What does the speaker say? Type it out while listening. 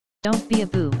Don't be a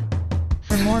boob.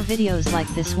 For more videos like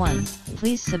this one,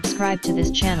 please subscribe to this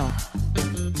channel.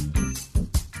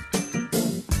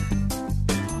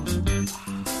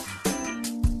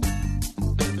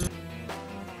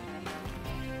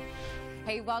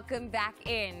 Hey, welcome back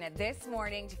in this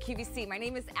morning to QVC. My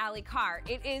name is Carr.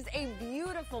 It is a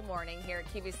beautiful morning here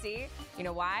at QVC. You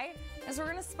know why? Because we're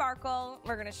going to sparkle,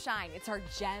 we're going to shine. It's our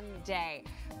gem day.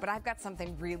 But I've got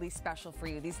something really special for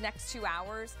you. These next 2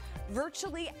 hours,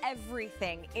 virtually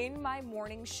everything in my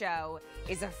morning show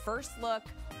is a first look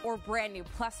or brand new.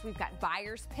 Plus, we've got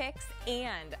buyer's picks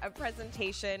and a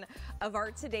presentation of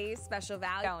our today's special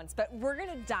values. But we're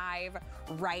going to dive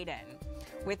right in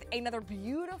with another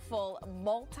beautiful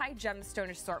multi-gemstone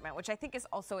assortment, which I think is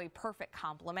also a perfect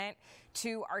complement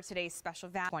to our today's special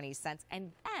value, 20 cents.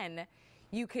 And then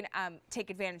you can take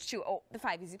advantage too. Oh, the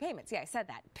 5 easy payments. Yeah, I said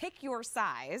that. Pick your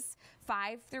size.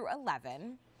 5 through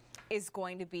 11 is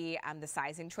going to be the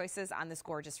sizing choices on this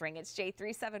gorgeous ring. It's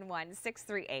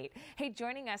J371638. Hey,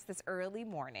 joining us this early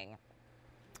morning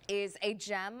is a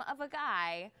gem of a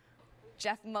guy,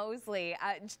 Jeff Mosley.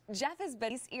 Jeff has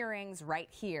been these earrings right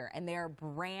here, and they are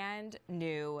brand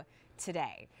new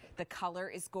today. The color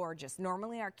is gorgeous.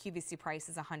 Normally our QVC price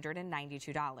is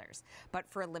 $192, but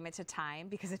for a limited time,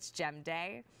 because it's Gem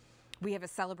Day, we have a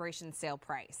celebration sale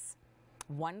price,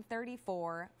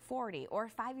 $134.40, or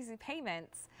 5 easy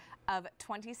payments of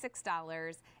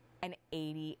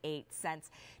 $26.88.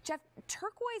 Jeff,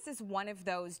 turquoise is one of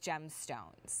those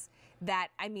gemstones that,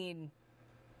 I mean,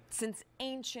 since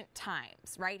ancient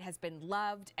times, right, has been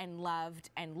loved and loved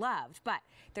and loved. But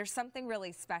there's something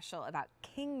really special about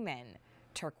Kingman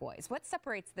turquoise. What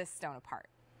separates this stone apart?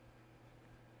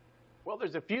 Well,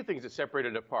 there's a few things that separate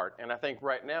it apart. And I think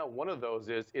right now, one of those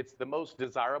is it's the most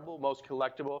desirable, most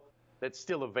collectible that's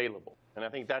still available. And I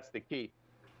think that's the key.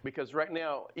 Because right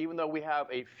now, even though we have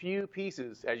a few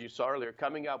pieces, as you saw earlier,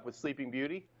 coming up with Sleeping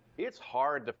Beauty, it's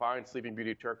hard to find Sleeping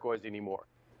Beauty turquoise anymore.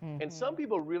 And some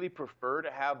people really prefer to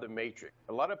have the matrix.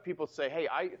 A lot of people say, hey,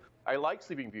 I like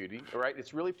Sleeping Beauty, all right?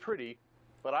 It's really pretty,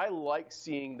 but I like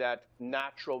seeing that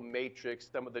natural matrix,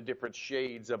 some of the different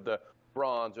shades of the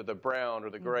bronze or the brown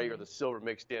or the gray or the silver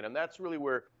mixed in. And that's really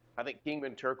where I think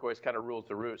Kingman turquoise kind of rules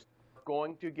the roost.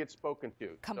 Going to get spoken to.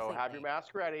 Completely. So have your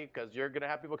mask ready, because you're going to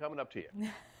have people coming up to you.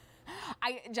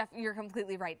 Jeff, you're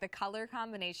completely right. The color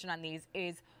combination on these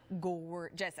is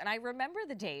gorgeous. And I remember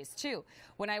the days, too,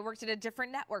 when I worked at a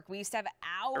different network. We used to have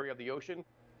area of the ocean.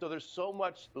 So there's so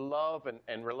much love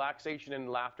and relaxation and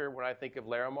laughter when I think of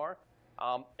Larimar.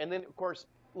 And then, of course,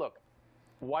 look,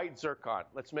 white zircon.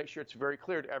 Let's make sure it's very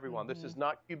clear to everyone. This is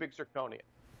not cubic zirconia.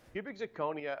 Cubic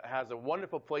zirconia has a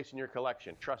wonderful place in your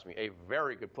collection. Trust me, a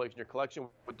very good place in your collection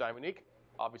with Dominique,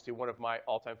 obviously one of my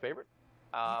all-time favorites.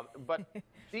 But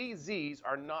these Zs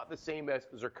are not the same as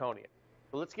zirconia.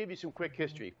 So let's give you some quick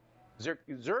history.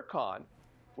 Zircon,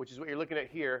 which is what you're looking at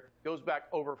here, goes back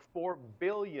over 4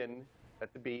 billion,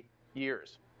 that's to be,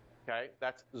 years. Okay,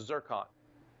 that's zircon.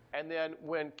 And then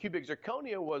when cubic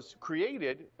zirconia was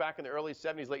created back in the early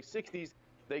 70s, late 60s,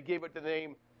 they gave it the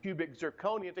name cubic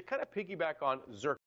zirconia to kind of piggyback on zircon.